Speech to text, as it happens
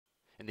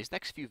In these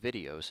next few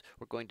videos,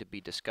 we're going to be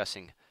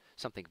discussing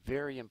something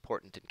very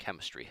important in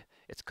chemistry.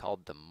 It's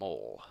called the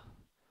mole.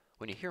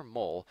 When you hear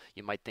mole,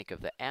 you might think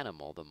of the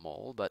animal, the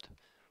mole, but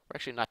we're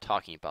actually not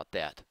talking about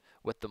that.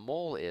 What the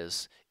mole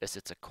is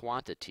it's a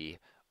quantity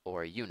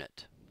or a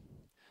unit.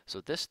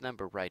 So this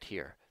number right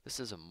here, this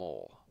is a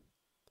mole.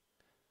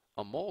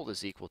 A mole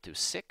is equal to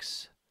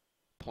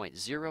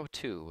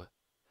 6.02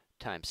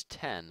 times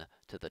 10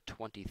 to the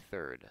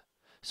 23rd.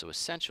 So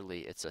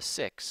essentially, it's a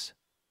 6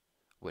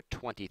 with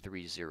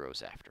 23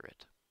 zeros after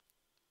it.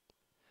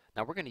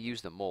 Now we're going to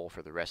use the mole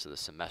for the rest of the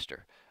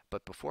semester,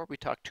 but before we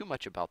talk too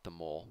much about the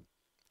mole,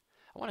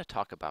 I want to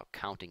talk about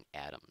counting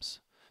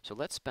atoms. So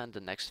let's spend the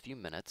next few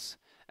minutes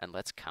and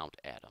let's count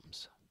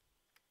atoms.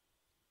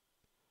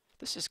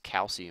 This is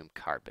calcium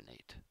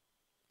carbonate.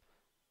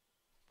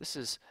 This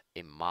is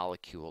a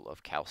molecule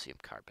of calcium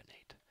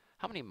carbonate.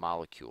 How many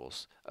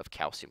molecules of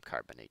calcium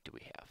carbonate do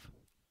we have?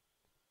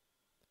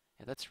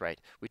 Yeah, that's right,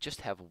 we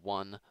just have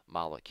one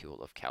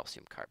molecule of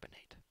calcium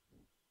carbonate.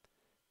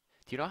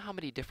 Do you know how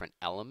many different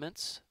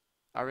elements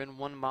are in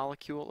one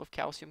molecule of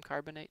calcium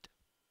carbonate?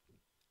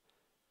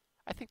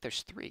 I think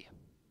there's 3.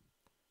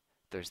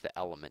 There's the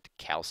element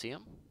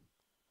calcium,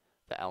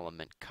 the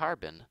element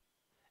carbon,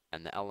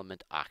 and the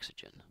element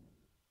oxygen.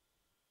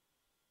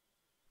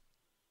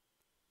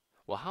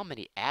 Well, how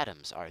many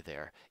atoms are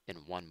there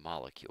in one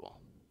molecule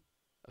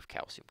of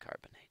calcium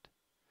carbonate?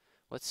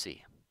 Let's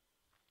see.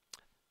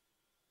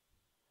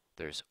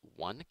 There's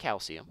 1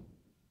 calcium,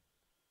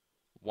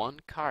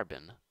 1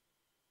 carbon,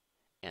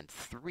 and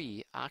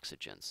 3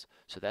 oxygens.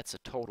 So that's a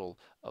total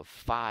of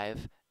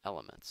 5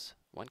 elements.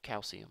 1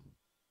 calcium,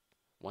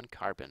 1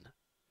 carbon,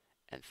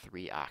 and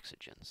 3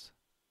 oxygens.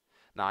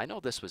 Now I know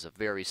this was a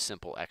very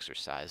simple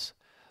exercise,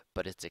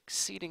 but it's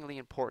exceedingly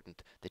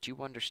important that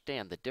you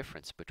understand the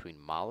difference between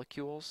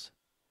molecules,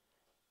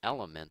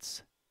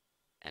 elements,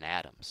 and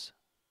atoms.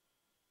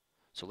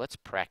 So let's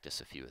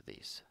practice a few of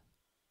these.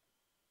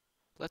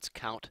 Let's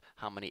count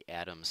how many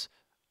atoms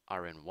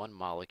are in one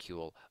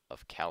molecule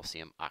of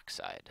calcium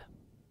oxide.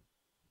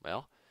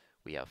 Well,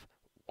 we have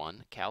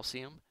 1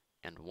 calcium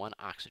and 1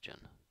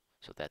 oxygen,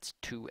 so that's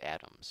 2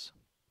 atoms.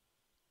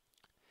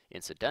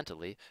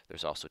 Incidentally,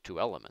 there's also 2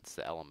 elements,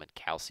 the element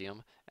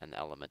calcium and the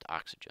element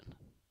oxygen.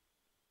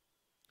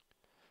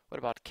 What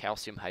about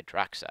calcium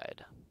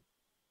hydroxide?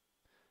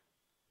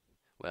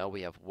 Well,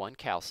 we have 1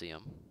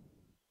 calcium,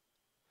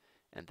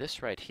 and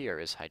this right here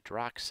is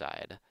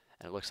hydroxide,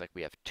 and it looks like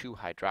we have 2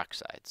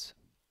 hydroxides.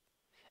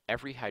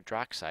 Every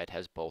hydroxide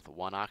has both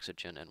 1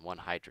 oxygen and 1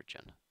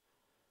 hydrogen.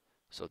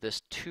 So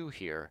this 2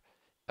 here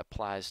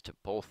applies to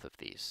both of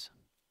these.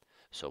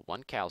 So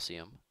 1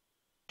 calcium,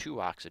 2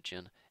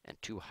 oxygen,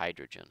 and 2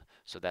 hydrogen.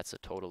 So that's a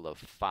total of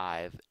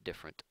 5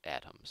 different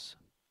atoms.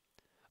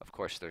 Of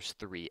course, there's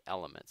 3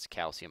 elements,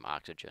 calcium,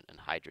 oxygen,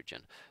 and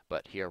hydrogen,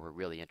 but here we're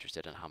really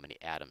interested in how many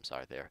atoms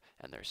are there,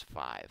 and there's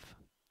 5.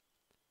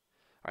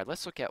 All right,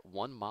 let's look at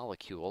 1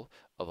 molecule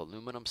of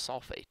aluminum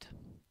sulfate.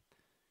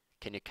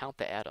 Can you count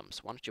the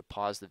atoms? Why don't you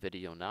pause the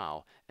video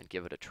now and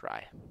give it a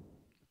try.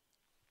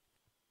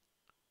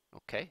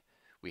 Okay,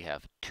 we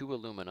have 2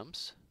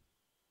 aluminums,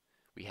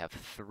 we have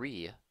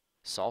 3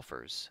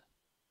 sulfurs,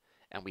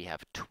 and we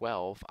have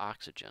 12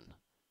 oxygen.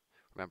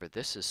 Remember,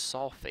 this is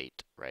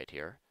sulfate right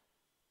here,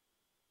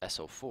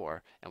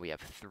 SO4, and we have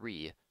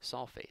 3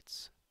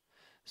 sulfates.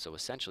 So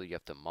essentially you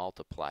have to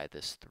multiply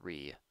this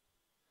 3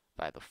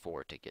 by the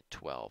 4 to get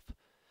 12.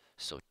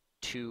 So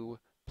 2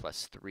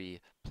 plus 3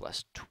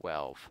 plus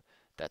 12,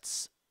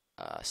 that's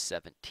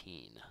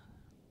 17.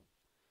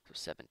 So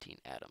 17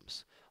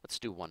 atoms. Let's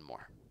do one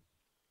more.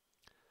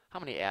 How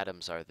many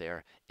atoms are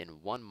there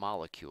in 1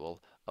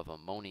 molecule of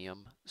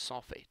ammonium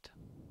sulfate?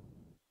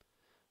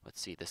 Let's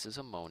see, this is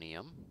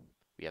ammonium.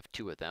 We have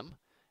 2 of them.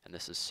 And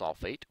this is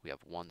sulfate. We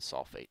have 1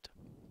 sulfate.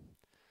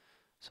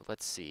 So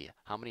let's see,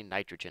 how many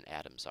nitrogen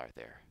atoms are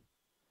there?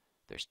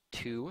 There's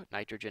 2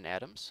 nitrogen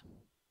atoms.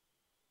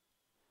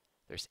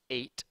 There's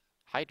 8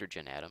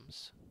 hydrogen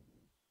atoms.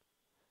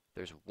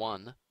 There's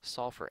 1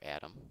 sulfur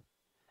atom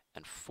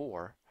and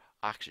 4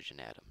 oxygen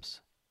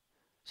atoms.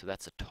 So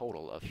that's a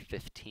total of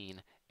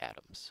 15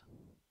 atoms.